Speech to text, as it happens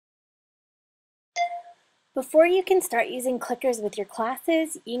Before you can start using clickers with your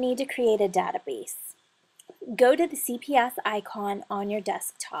classes, you need to create a database. Go to the CPS icon on your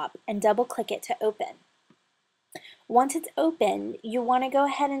desktop and double-click it to open. Once it's open, you want to go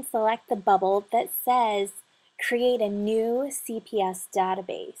ahead and select the bubble that says Create a new CPS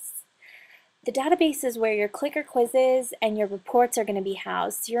database. The database is where your clicker quizzes and your reports are going to be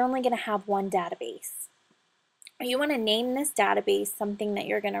housed, so you're only going to have one database. You want to name this database something that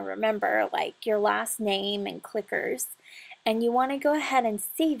you're going to remember, like your last name and clickers, and you want to go ahead and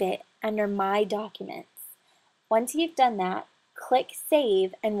save it under My Documents. Once you've done that, click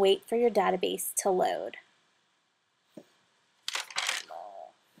Save and wait for your database to load.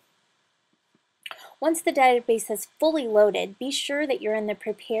 Once the database is fully loaded, be sure that you're in the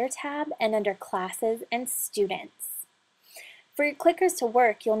Prepare tab and under Classes and Students. For your clickers to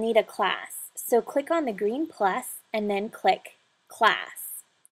work, you'll need a class. So click on the green plus and then click Class.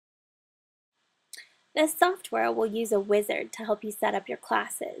 This software will use a wizard to help you set up your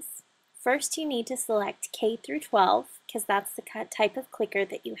classes. First, you need to select K through 12 because that's the type of clicker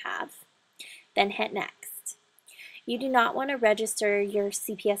that you have. Then hit Next. You do not want to register your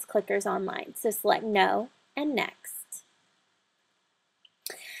CPS clickers online, so select No and Next.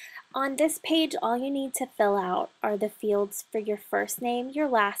 On this page, all you need to fill out are the fields for your first name, your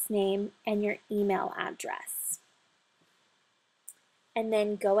last name, and your email address. And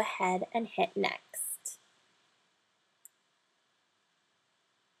then go ahead and hit Next.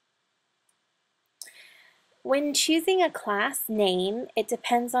 When choosing a class name, it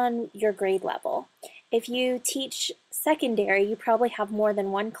depends on your grade level. If you teach secondary, you probably have more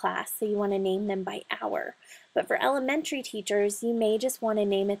than one class, so you want to name them by hour. But for elementary teachers, you may just want to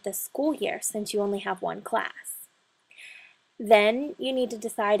name it the school year since you only have one class. Then you need to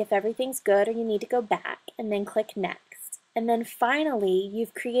decide if everything's good or you need to go back and then click Next. And then finally,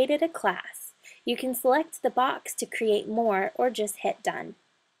 you've created a class. You can select the box to create more or just hit Done.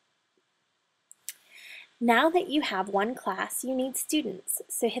 Now that you have one class, you need students,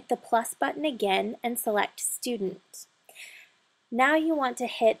 so hit the plus button again and select Student. Now you want to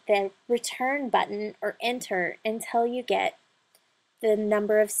hit the Return button or Enter until you get the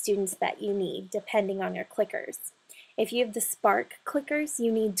number of students that you need, depending on your clickers. If you have the Spark clickers,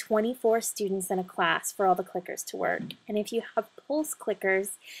 you need 24 students in a class for all the clickers to work. And if you have Pulse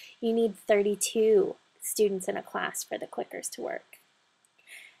clickers, you need 32 students in a class for the clickers to work.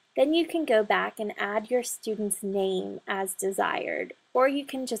 Then you can go back and add your student's name as desired, or you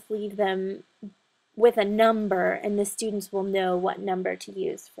can just leave them with a number and the students will know what number to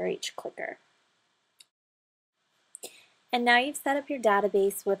use for each clicker. And now you've set up your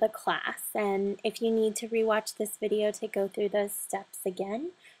database with a class, and if you need to rewatch this video to go through those steps again,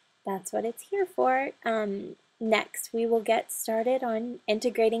 that's what it's here for. Next, we will get started on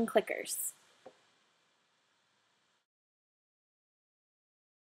integrating clickers.